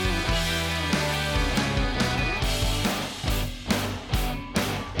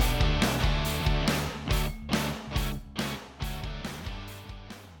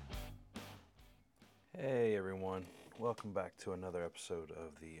Welcome back to another episode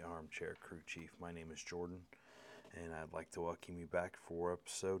of the Armchair Crew Chief. My name is Jordan, and I'd like to welcome you back for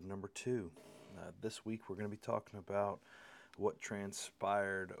episode number 2. This week we're going to be talking about what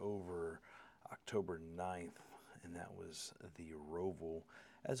transpired over October 9th, and that was the ROVAL,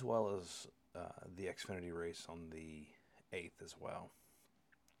 as well as the Xfinity race on the 8th as well.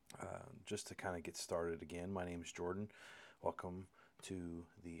 Just to kind of get started again, my name is Jordan. Welcome to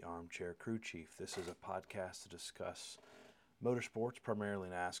the Armchair Crew Chief. This is a podcast to discuss motorsports, primarily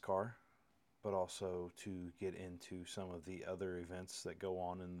NASCAR, but also to get into some of the other events that go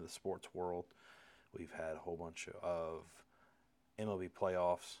on in the sports world. We've had a whole bunch of MLB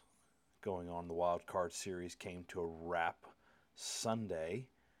playoffs going on. The Wild Card Series came to a wrap Sunday,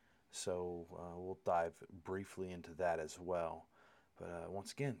 so we'll dive briefly into that as well. But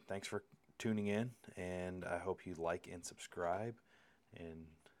once again, thanks for tuning in, and I hope you like and subscribe, and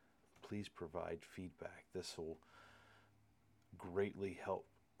please provide feedback. This will greatly help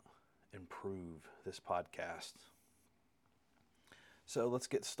improve this podcast. So let's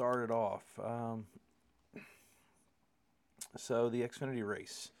get started off. So the Xfinity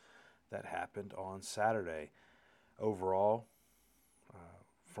race that happened on Saturday, overall,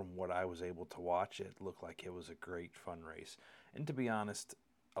 from what I was able to watch, it looked like it was a great fun race. And to be honest,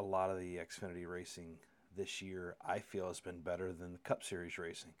 a lot of the Xfinity racing this year I feel has been better than the Cup Series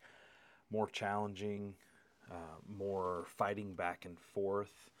racing. More challenging, more fighting back and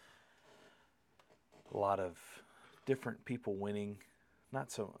forth, a lot of different people winning.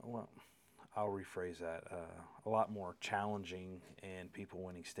 Not so, well, I'll rephrase that. A lot more challenging and people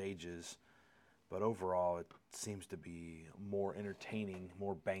winning stages. But overall, it seems to be more entertaining,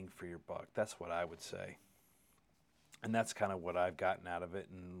 more bang for your buck. That's what I would say. And that's kind of what I've gotten out of it,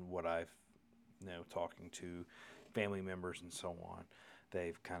 and what I've, talking to family members and so on,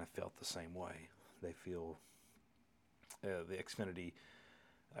 they've kind of felt the same way. They feel the Xfinity,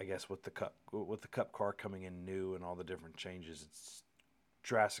 I guess, with the cup car coming in new and all the different changes, it's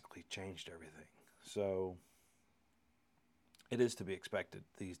drastically changed everything. So it is to be expected,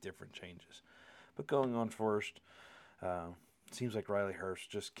 these different changes. But going on first, seems like Riley Herbst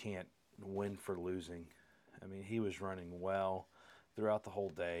just can't win for losing. I mean, he was running well throughout the whole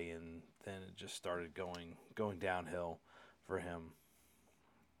day, and then it just started going downhill for him.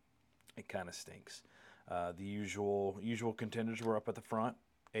 It kind of stinks. The usual contenders were up at the front.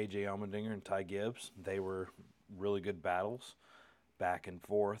 A.J. Allmendinger and Ty Gibbs. They were really good battles, back and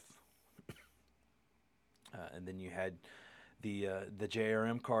forth. And then you had the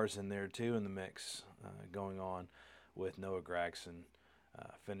JRM cars in there too in the mix, going on, with Noah Gragson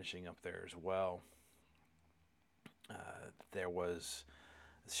finishing up there as well. There was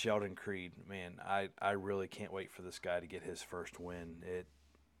Sheldon Creed. Man, I really can't wait for this guy to get his first win.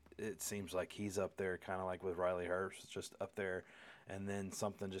 It seems like he's up there, kind of like with Riley Herbst, just up there, and then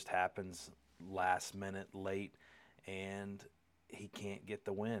something just happens last minute, late, and he can't get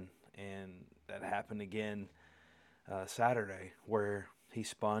the win. And that happened again Saturday, where he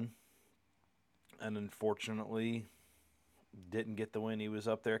spun and unfortunately didn't get the win. He was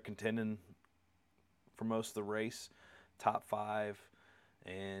up there contending for most of the race, top 5,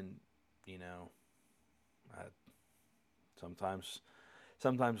 and sometimes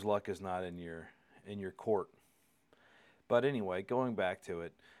luck is not in your court. But anyway, going back to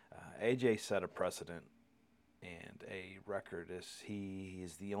it, AJ set a precedent and a record.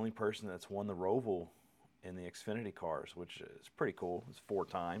 He's the only person that's won the ROVAL in the Xfinity cars, which is pretty cool. It's 4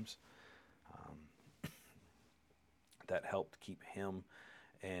 times. That helped keep him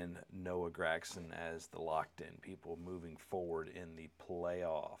and Noah Gragson as the locked-in people moving forward in the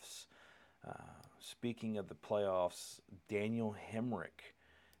playoffs. Speaking of the playoffs, Daniel Hemrick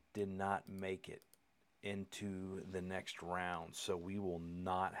did not make it into the next round, so we will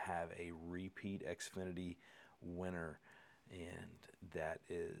not have a repeat Xfinity winner. And that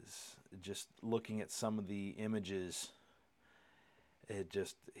is, just looking at some of the images,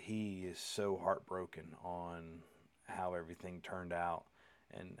 he is so heartbroken on how everything turned out.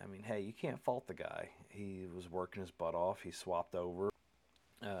 And I mean, hey, you can't fault the guy. He was working his butt off. He swapped over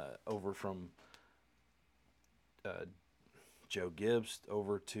from Joe Gibbs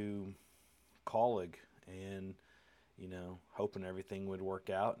over to Colleague, and hoping everything would work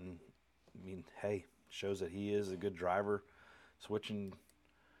out. And I mean, hey, shows that he is a good driver, switching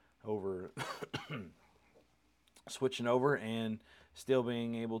over and still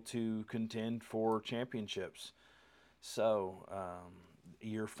being able to contend for championships. So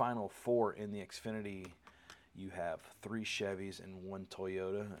your final 4 in the Xfinity, you have 3 Chevys and 1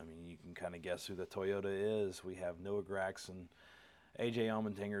 Toyota. I mean, you can kind of guess who the Toyota is. We have Noah Gragson AJ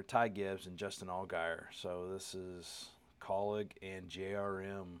Allmendinger, Ty Gibbs, and Justin Allgaier. So this is Colleague and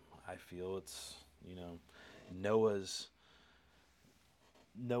JRM. I feel it's, Noah's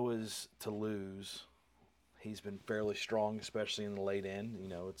Noah's to lose. He's been fairly strong, especially in the late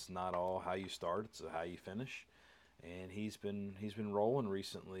end. It's not all how you start; it's how you finish. And he's been rolling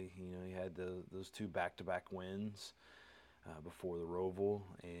recently. He had those two back-to-back wins before the ROVAL,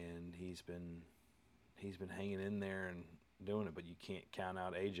 and he's been hanging in there and doing it. But you can't count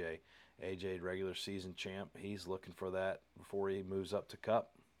out AJ. AJ, regular season champ. He's looking for that before he moves up to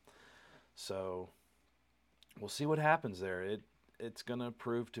Cup. So we'll see what happens there. It's going to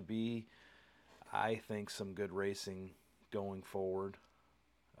prove to be, I think, some good racing going forward.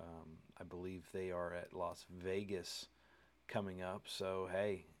 I believe they are at Las Vegas coming up. So,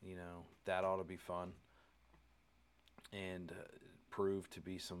 hey, that ought to be fun and prove to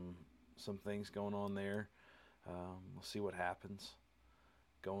be some things going on there. We'll see what happens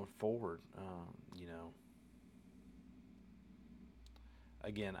going forward.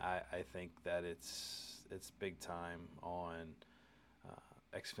 Again, I think that it's big time on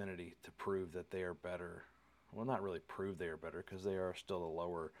Xfinity to prove that they are better. Well, not really prove they are better because they are still a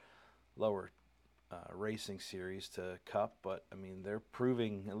lower racing series to Cup, but I mean they're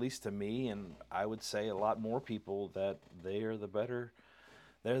proving, at least to me, and I would say a lot more people, that they are the better.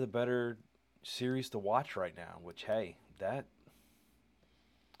 They're the better series to watch right now. Which, hey, that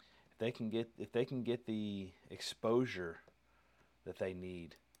if they can get the exposure that they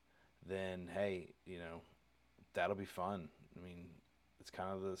need, then hey, that'll be fun. I mean, it's kind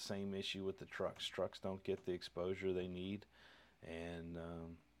of the same issue with the trucks. Trucks don't get the exposure they need, and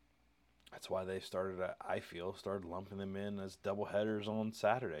that's why they started lumping them in as double headers on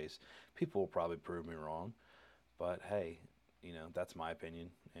Saturdays. People will probably prove me wrong, but hey, that's my opinion,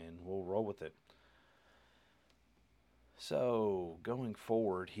 and we'll roll with it. So going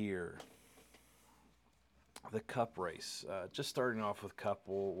forward here, the Cup race. Just starting off with Cup,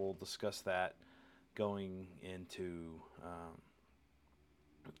 we'll discuss that going into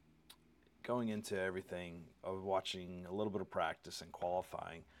everything. Of watching a little bit of practice and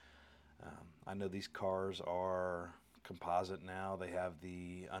qualifying. I know these cars are composite now. They have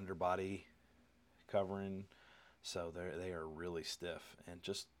the underbody covering, so they are really stiff. And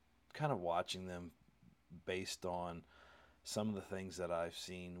just kind of watching them based on some of the things that I've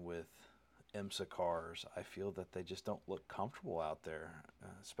seen with IMSA cars, I feel that they just don't look comfortable out there,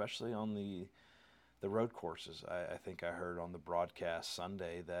 especially on the road courses. I think I heard on the broadcast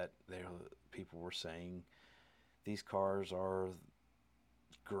Sunday that people were saying these cars are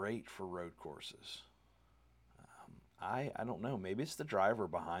great for road courses. I don't know. Maybe it's the driver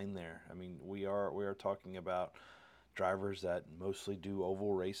behind there. I mean, we are talking about drivers that mostly do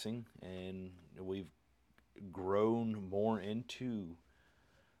oval racing, and we've grown more into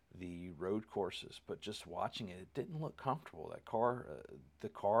the road courses. But just watching it, it didn't look comfortable. That car,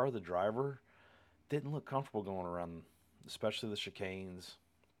 the driver, didn't look comfortable going around, especially the chicanes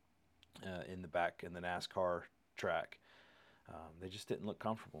in the back in the NASCAR track. They just didn't look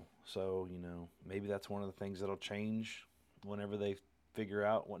comfortable. So, maybe that's one of the things that'll change whenever they figure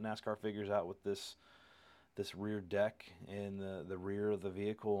out what NASCAR figures out with this rear deck and the rear of the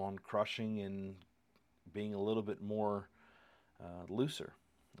vehicle on crushing and being a little bit more looser.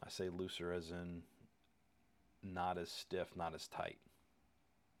 I say looser as in not as stiff, not as tight.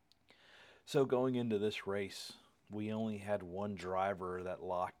 So going into this race, we only had one driver that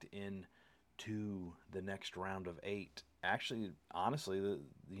locked in to the next round of 8. Actually, honestly,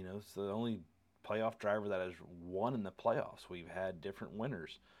 it's the only playoff driver that has won in the playoffs. We've had different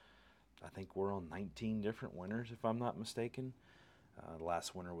winners. I think we're on 19 different winners, if I'm not mistaken. The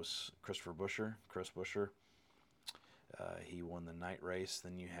last winner was Chris Buescher. He won the night race.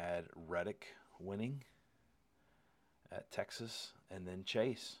 Then you had Reddick winning at Texas, and then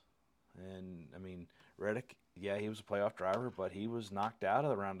Chase. And, I mean, Reddick, yeah, he was a playoff driver, but he was knocked out of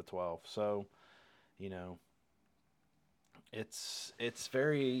the round of 12. So, it's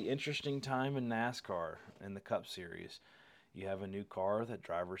very interesting time in NASCAR in the Cup Series. You have a new car that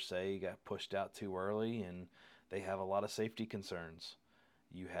drivers say got pushed out too early, and they have a lot of safety concerns.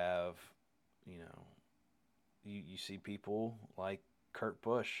 You have, you see people like Kurt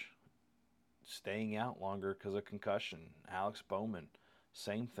Busch staying out longer because of concussion. Alex Bowman,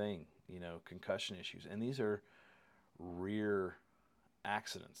 same thing, concussion issues. And these are rear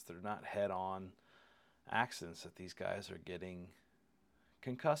accidents. They're not head-on accidents that these guys are getting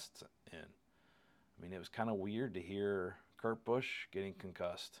concussed in. I mean, it was kind of weird to hear Kurt Busch getting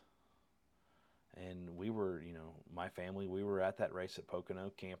concussed. And we were, my family, we were at that race at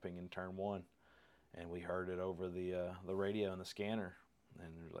Pocono camping in Turn 1. and we heard it over the radio and the scanner,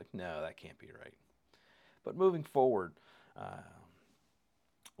 and we're like, no, that can't be right. But moving forward, uh,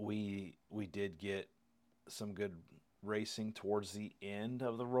 we did get some good racing towards the end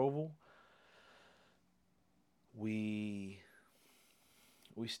of the Roval. We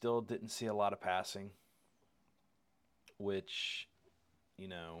we still didn't see a lot of passing, which, you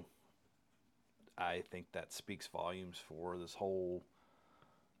know, I think that speaks volumes for this whole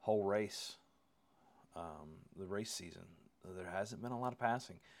race, the race season. There hasn't been a lot of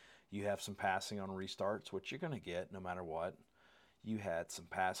passing. You have some passing on restarts, which you're going to get no matter what. You had some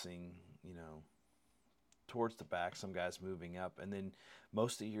passing, you know, towards the back, some guys moving up, and then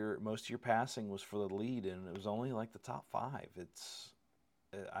most of your passing was for the lead, and it was only like the top five.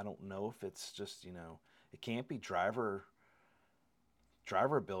 I don't know if it's just, it can't be driver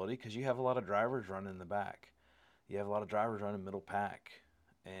ability, because you have a lot of drivers running in the back. You have a lot of drivers running middle pack,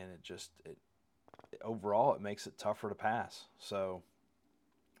 and it overall it makes it tougher to pass. So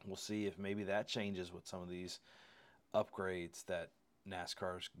we'll see if maybe that changes with some of these upgrades that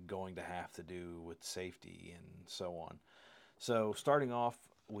NASCAR's going to have to do with safety and so on. So starting off,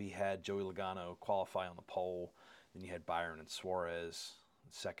 we had Joey Logano qualify on the pole. Then you had Byron and Suarez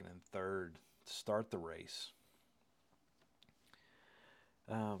second and third to start the race.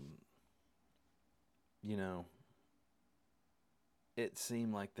 Um, you know, it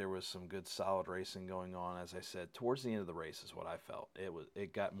seemed like there was some good solid racing going on. As I said, towards the end of the race is what I felt.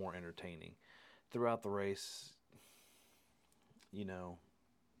 It got more entertaining. Throughout the race, it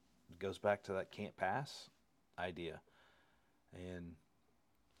goes back to that can't pass idea. And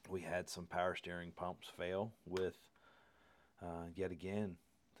we had some power steering pumps fail with, yet again,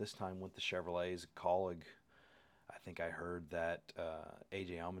 this time with the Chevrolets. Colleague, I think I heard that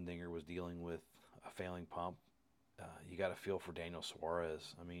AJ Allmendinger was dealing with a failing pump. You got to feel for Daniel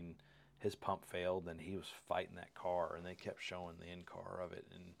Suarez. I mean, his pump failed and he was fighting that car, and they kept showing the in car of it.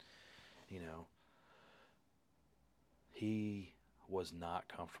 And, he was not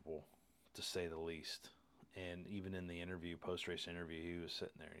comfortable, to say the least. And even in the interview, post-race interview, he was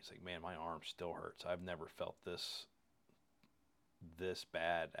sitting there. He's like, "Man, my arm still hurts. I've never felt this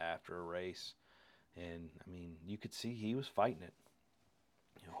bad after a race." And I mean, you could see he was fighting it.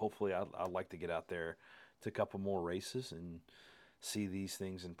 Hopefully, I'd like to get out there to a couple more races and see these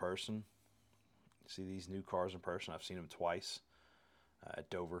things in person. See these new cars in person. I've seen them twice, at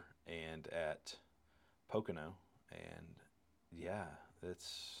Dover and at Pocono, and yeah,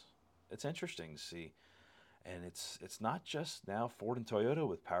 it's interesting to see. And it's not just now Ford and Toyota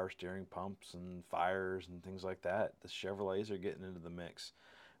with power steering pumps and fires and things like that. The Chevrolets are getting into the mix,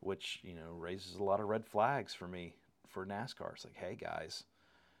 which, raises a lot of red flags for me for NASCAR. It's like, hey guys,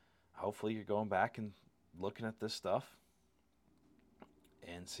 hopefully you're going back and looking at this stuff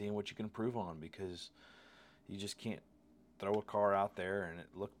and seeing what you can improve on, because you just can't throw a car out there and it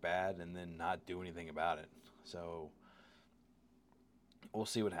look bad and then not do anything about it. So we'll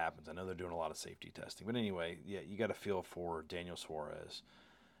see what happens. I know they're doing a lot of safety testing. But anyway, yeah, you got to feel for Daniel Suarez.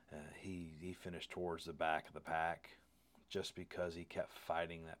 He finished towards the back of the pack just because he kept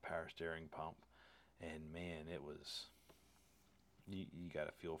fighting that power steering pump. And, man, it was – you got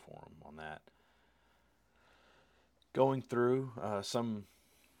to feel for him on that. Going through some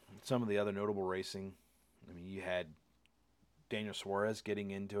of the other notable racing, I mean, you had Daniel Suarez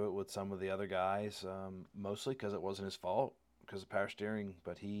getting into it with some of the other guys, mostly because it wasn't his fault, because of power steering,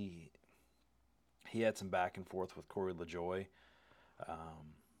 but he had some back and forth with Corey LaJoie.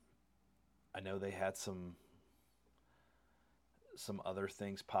 I know they had some other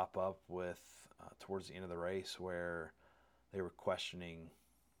things pop up with towards the end of the race where they were questioning,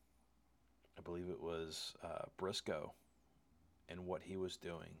 I believe it was Briscoe and what he was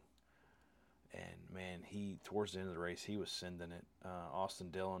doing. And man, towards the end of the race, he was sending it. Austin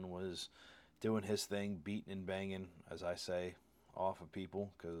Dillon was doing his thing, beating and banging, as I say, off of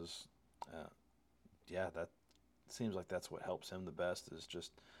people, because, that seems like that's what helps him the best, is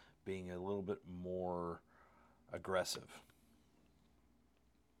just being a little bit more aggressive.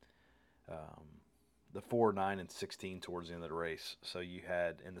 The 4, 9, and 16 towards the end of the race. So you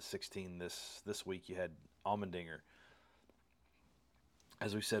had in the 16 this week, you had Allmendinger.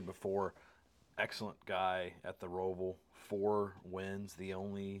 As we said before, excellent guy at the Roval. 4 wins, the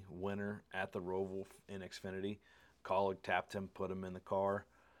only winner at the Roval in Xfinity. Colleague tapped him, put him in the car.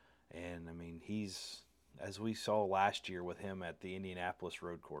 And, I mean, he's, as we saw last year with him at the Indianapolis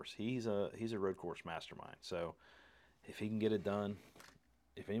road course, he's a road course mastermind. So if he can get it done,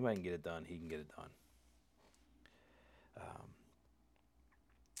 if anybody can get it done, he can get it done.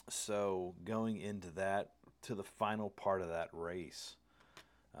 So going into that, to the final part of that race,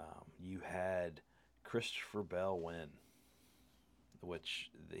 you had Christopher Bell win, which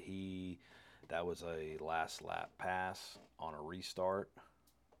that was a last lap pass on a restart,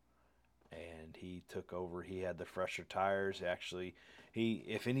 and he took over. He had the fresher tires. Actually,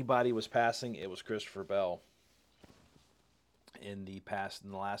 if anybody was passing, it was Christopher Bell. In the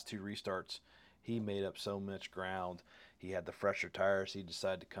last two restarts, he made up so much ground. He had the fresher tires. He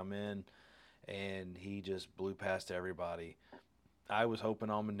decided to come in, and he just blew past everybody. I was hoping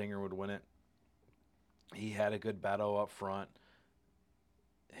Allmendinger would win it. He had a good battle up front.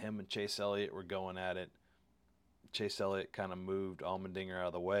 Him and Chase Elliott were going at it. Chase Elliott kind of moved Allmendinger out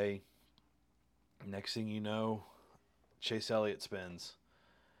of the way. Next thing you know, Chase Elliott spins,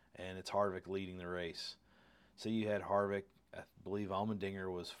 and it's Harvick leading the race. So you had Harvick, I believe Allmendinger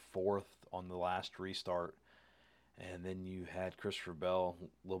was fourth on the last restart, and then you had Christopher Bell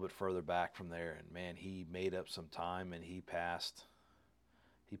a little bit further back from there, and man, he made up some time, and he passed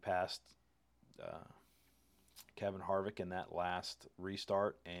Kevin Harvick in that last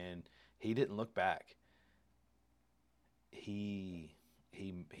restart, and he didn't look back. He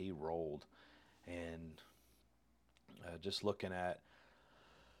rolled, and just looking at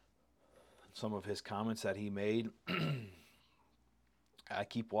some of his comments that he made, I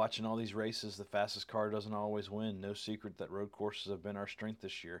keep watching all these races. The fastest car doesn't always win. No secret that road courses have been our strength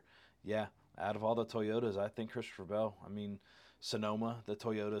this year. Yeah, out of all the Toyotas, I think Christopher Bell. I mean, Sonoma, the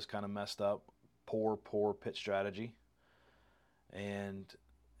Toyota's kind of messed up. Poor pit strategy. And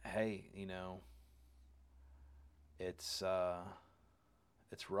hey, it's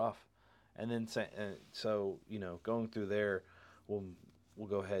rough. And then so going through there, we'll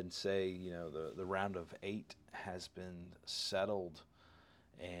go ahead and say the round of 8 has been settled,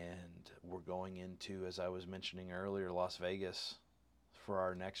 and we're going into, as I was mentioning earlier, Las Vegas for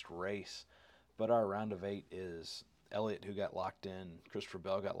our next race. But our round of 8 is Elliott, who got locked in, Christopher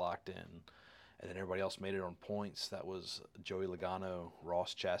Bell got locked in, and then everybody else made it on points. That was Joey Logano,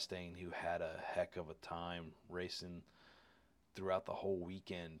 Ross Chastain, who had a heck of a time racing throughout the whole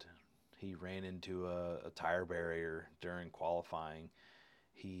weekend. He ran into a tire barrier during qualifying.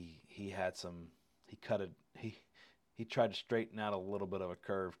 He tried to straighten out a little bit of a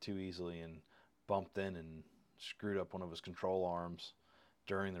curve too easily and bumped in and screwed up one of his control arms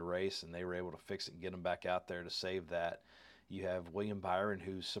during the race, and they were able to fix it and get him back out there to save that. You have William Byron,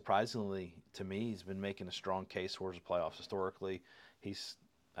 who surprisingly to me, he's been making a strong case towards the playoffs. Historically, he's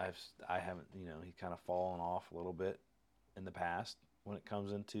kind of fallen off a little bit in the past when it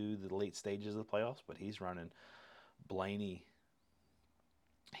comes into the late stages of the playoffs, but he's running. Blaney,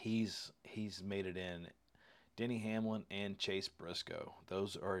 he's made it in. Denny Hamlin and Chase Briscoe,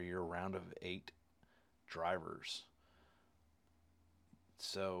 those are your round of 8 drivers.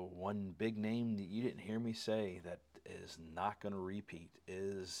 So one big name that you didn't hear me say that is not going to repeat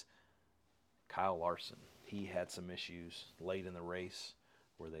is Kyle Larson. He had some issues late in the race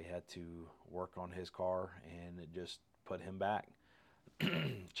where they had to work on his car, and it just put him back.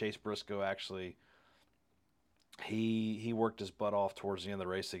 Chase Briscoe actually, he worked his butt off towards the end of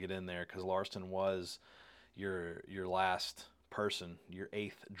the race to get in there, because Larson was your last person, your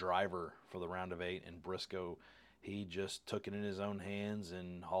 8th driver for the round of 8, and Briscoe, he just took it in his own hands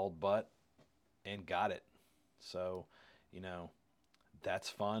and hauled butt and got it. So, that's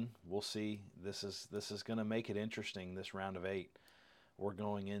fun. We'll see. This is going to make it interesting, this round of 8. We're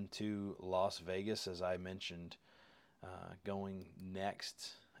going into Las Vegas, as I mentioned, going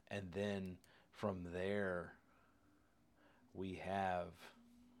next, and then from there we have,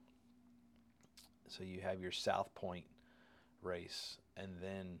 so you have your South Point race, and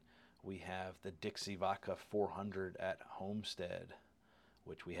then we have the Dixie Vodka 400 at Homestead,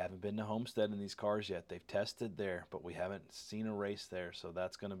 which we haven't been to Homestead in these cars yet. They've tested there, but we haven't seen a race there, so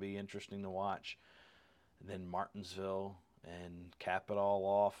that's going to be interesting to watch. And then Martinsville, and cap it all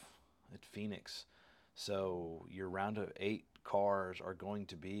off at Phoenix. So your round of 8 cars are going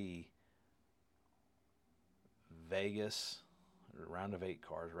to be Vegas, round of 8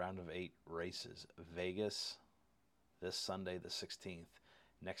 cars, round of 8 races. Vegas this Sunday the 16th,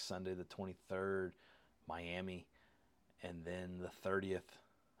 next Sunday the 23rd, Miami, and then the 30th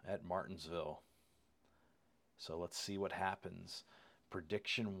at Martinsville. So let's see what happens.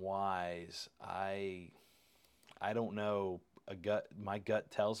 Prediction wise, I don't know. My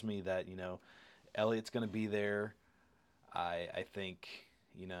gut tells me that, Elliott's going to be there. I think,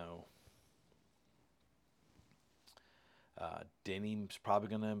 Denny's probably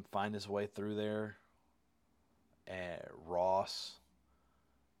going to find his way through there. Ross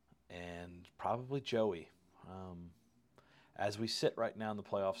and probably Joey. As we sit right now in the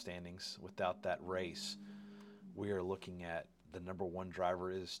playoff standings without that race, we are looking at The number one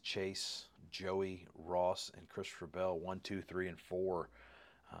driver is Chase, Joey, Ross, and Christopher Bell, 1, 2, 3, and 4.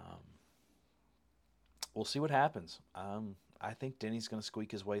 Um, we'll see what happens. I think Denny's going to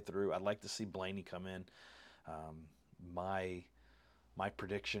squeak his way through. I'd like to see Blaney come in. Um, my my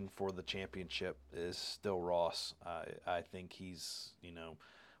prediction for the championship is still Ross. I think he's,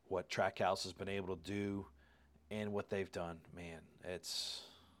 what Trackhouse has been able to do and what they've done. Man,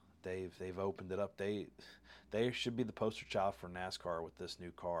 they've opened it up. They should be the poster child for NASCAR with this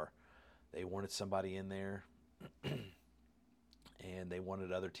new car. They wanted somebody in there, and they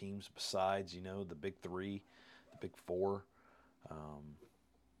wanted other teams besides, the big three, the big four,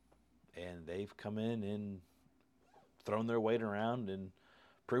 and they've come in and thrown their weight around and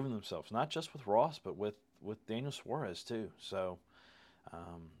proven themselves. Not just with Ross, but with Daniel Suarez too. So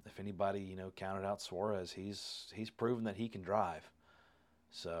if anybody counted out Suarez, he's proven that he can drive.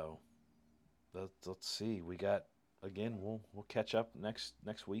 So let's see. We got, again. We'll catch up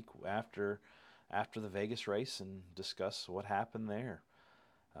next week after the Vegas race and discuss what happened there.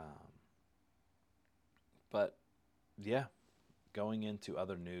 But yeah, going into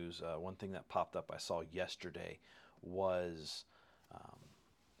other news, one thing that popped up I saw yesterday was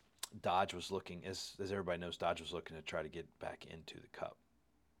Dodge was looking, as everybody knows, Dodge was looking to try to get back into the Cup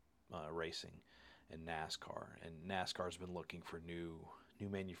racing and NASCAR. And NASCAR's been looking for new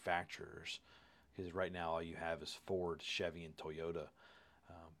manufacturers, because right now all you have is Ford, Chevy, and Toyota.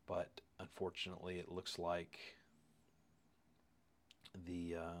 But unfortunately, it looks like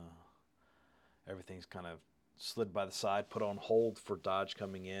the everything's kind of slid by the side, put on hold for Dodge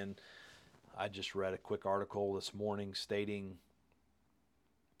coming in. I just read a quick article this morning stating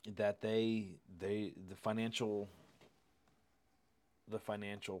that the financial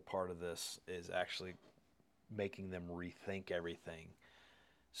part of this is actually making them rethink everything.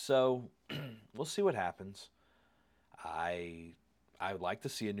 So we'll see what happens. I would like to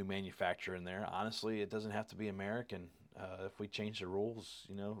see a new manufacturer in there. Honestly, it doesn't have to be American. If we change the rules,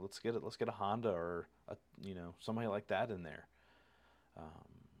 let's get a Honda or somebody like that in there.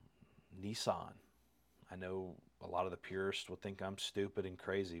 Nissan. I know a lot of the purists will think I'm stupid and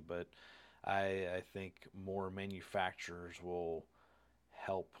crazy, but I think more manufacturers will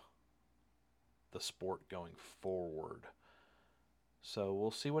help the sport going forward. So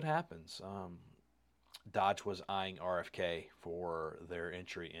we'll see what happens. Dodge was eyeing RFK for their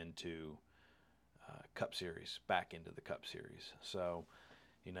entry into Cup Series, back into the Cup Series. So,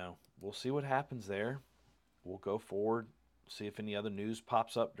 we'll see what happens there. We'll go forward, see if any other news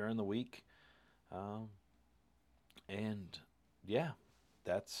pops up during the week. And yeah,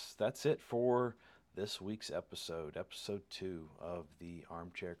 that's it for this week's episode 2 of the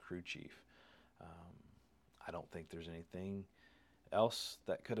Armchair Crew Chief. I don't think there's anything else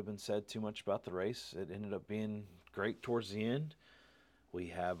that could have been said too much about the race. It ended up being great towards the end. We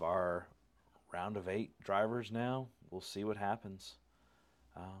have our round of 8 drivers now. We'll see what happens.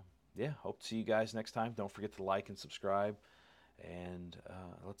 Yeah, hope to see you guys next time. Don't forget to like and subscribe, and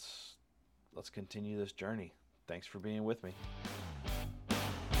let's continue this journey. Thanks for being with me.